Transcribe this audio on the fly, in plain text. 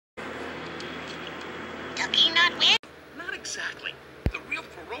not win? Not exactly. The real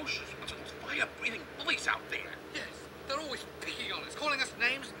ferocious ones are those fire-breathing bullies out there. Yes, they're always picking on us, calling us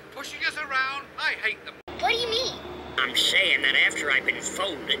names, pushing us around. I hate them. What do you mean? I'm saying that after I've been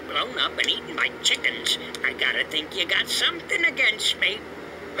folded, blown up, and eaten by chickens, I gotta think you got something against me.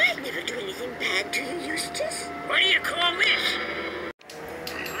 I'd never do anything bad to you, Eustace. What do you call this?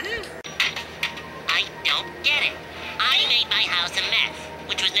 I don't get it. I made my house a mess,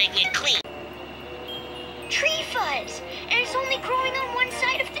 which was making it clean. Tree fuzz! And it's only growing on one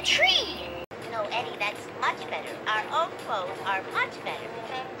side of the tree! No, Eddie, that's much better. Our own clothes are much better.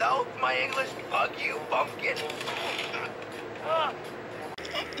 No, my English, bug you, bumpkin.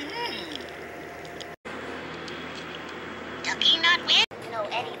 Ducky not win? No,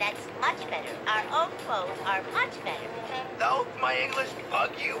 Eddie, that's much better. Our own clothes are much better. No, my English,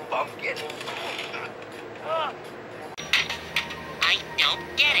 bug you, bumpkin. I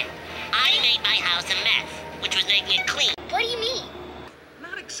don't get it. I made my house a mess, which was making it clean. What do you mean?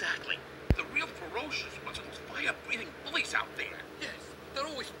 Not exactly. The real ferocious ones are those fire-breathing bullies out there. Yes, they're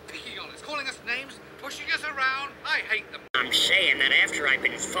always picking on us, calling us names, pushing us around. I hate them. I'm saying that after I've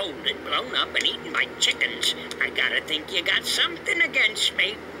been folded, blown up, and eaten by chickens, I gotta think you got something against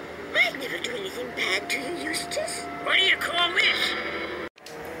me. I'd never do anything bad to you, Eustace. What do you call this?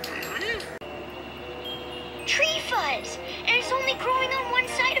 Tree fuzz! And it's only growing on one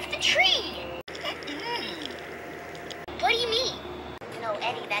side of the tree! What do you mean? No,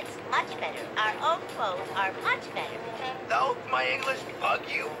 Eddie, that's much better. Our own clothes are much better. No, my English, bug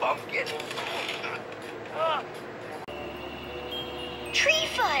you, bumpkin. Tree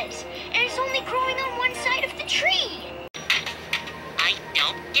fuzz! And it's only growing on one side of the tree! I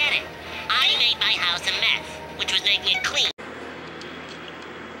don't get it. I made my house a mess, which was making it clean.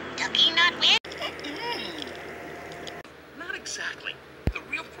 Ducky not win? Not exactly. The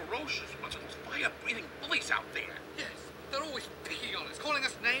real ferocious ones are those fire-breathing bullies out there. Yes, they're always picking on us, calling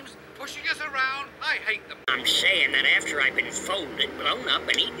us names, pushing us around. I hate them. I'm saying that after I've been folded, blown up,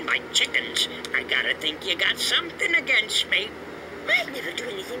 and eaten by chickens, I gotta think you got something against me. I'd never do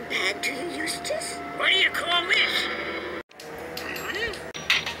anything bad to you, Eustace. What do you call this?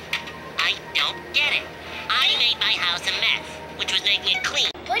 I don't get it. I made my house a mess, which was making it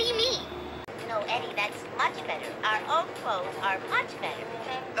clean. What do you mean? No, Eddie, that's much better. Our own clothes are much better.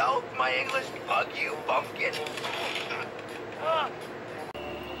 No, my English, bug you, bumpkin.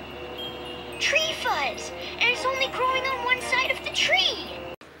 Tree fuzz! And it's only growing on one side of the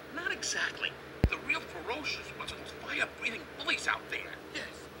tree! Not exactly. The real ferocious ones are those fire-breathing bullies out there. Yes,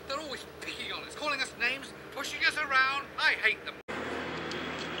 they're always picking on us, calling us names, pushing us around. I hate them.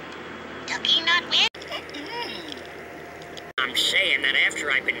 Ducky not win? I'm saying that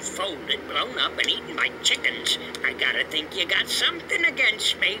after I've been folded, blown up, and eaten by chickens, I gotta think you got something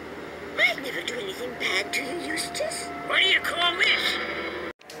against me. I'd never do anything bad to you, Eustace. What do you call this?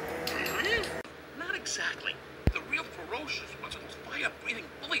 Not exactly. The real ferocious ones are those fire-breathing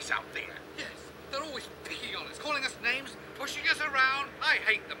bullies out there. Yes, they're always picking on us, calling us names, pushing us around. I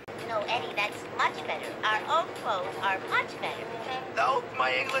hate them. No, Eddie, that's much better. Our own clothes are much better. No,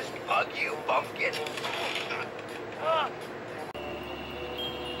 my English, bug you, bumpkin.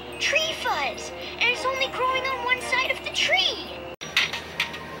 Tree fuzz! And it's only growing on one side of the tree!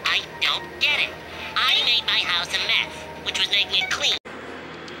 I don't get it. I made my house a mess, which was making it clean.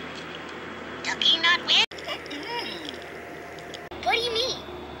 Ducky not win? What do you mean?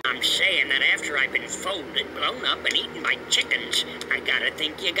 I'm saying that after I've been folded, blown up, and eaten by chickens, I gotta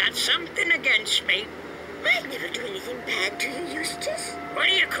think you got something against me. I'd never do anything bad to you, Eustace. What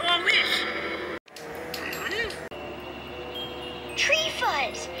do you call this? Tree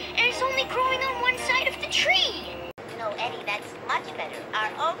fuzz! And it's only growing on one side of the tree! No, Eddie, that's much better. Our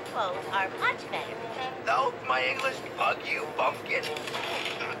own clothes are much better. No, my English, bug you, bumpkin.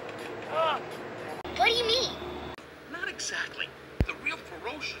 What do you mean? Not exactly. The real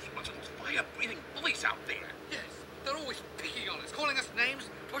ferocious ones are those fire-breathing bullies out there. Yes, they're always picking on us, calling us names,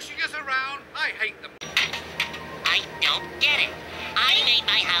 pushing us around. I hate them. I don't get it. I made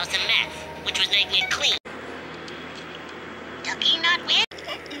my house a mess, which was making it clean. Ducky not win?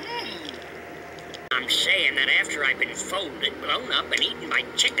 I'm saying that after I've been folded, blown up, and eaten by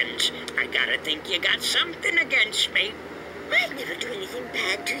chickens, I gotta think you got something against me. I'd never do anything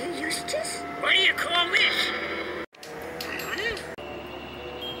bad to you, Eustace. What do you call this?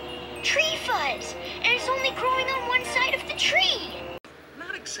 Tree fuzz! And it's only growing on one side of the tree!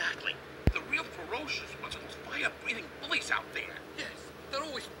 Not exactly. The real ferocious ones are those fire-breathing bullies out there. Yes, they're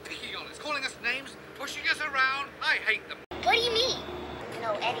always picking on us, calling us names, pushing us around. I hate them. What do you mean?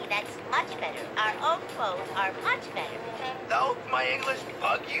 No, Eddie, that's much better. Our own clothes are much better. No, my English,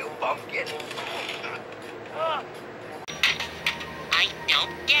 bug you, bumpkin.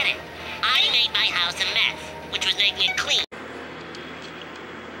 house a mess, which was making it clean.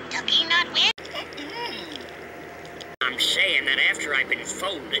 Ducky not win? I'm saying that after I've been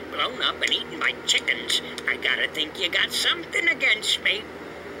folded, blown up, and eaten by chickens, I gotta think you got something against me.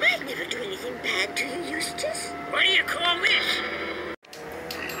 I'd never do anything bad to you, Eustace. What do you call this?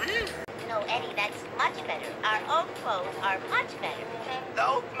 No, Eddie, that's much better. Our old clothes are much better.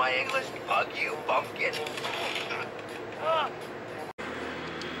 No, my English, bug you, bumpkin.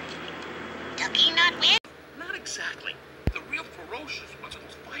 Ducky not win? Not exactly. The real ferocious ones are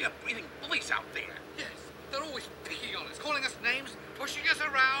those fire-breathing bullies out there. Yes, they're always picking on us, calling us names, pushing us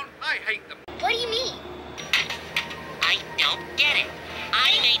around. I hate them. What do you mean? I don't get it.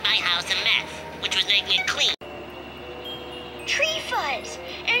 I made my house a mess, which was making it clean. Tree fuzz!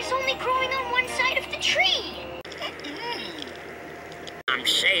 And it's only growing on one side of the tree! I'm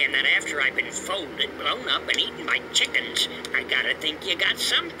saying that after I've been folded, blown up, and eaten by chickens, I gotta think you got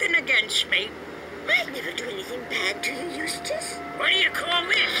something against me. I'd never do anything bad to you, Eustace. What do you call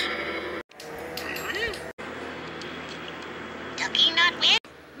this? Ducky not win?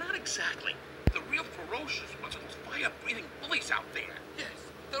 Not exactly. The real ferocious ones are those fire-breathing bullies out there. Yes,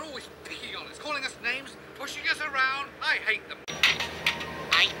 they're always picking on us, calling us names, pushing us around. I hate them.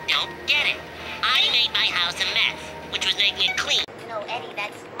 I don't get it. I made my house a mess, which was making it clean. No, Eddie,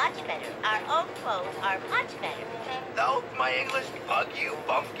 that's much better. Our old clothes are much better. No, my English, bug you,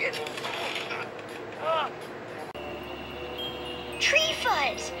 bumpkin. Tree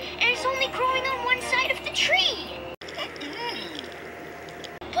fuzz! And it's only growing on one side of the tree!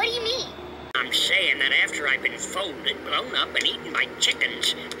 What do you mean? I'm saying that after I've been folded, blown up, and eaten by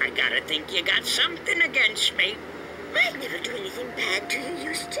chickens, I gotta think you got something against me. I'd never do anything bad to you,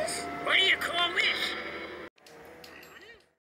 Eustace. What do you call this?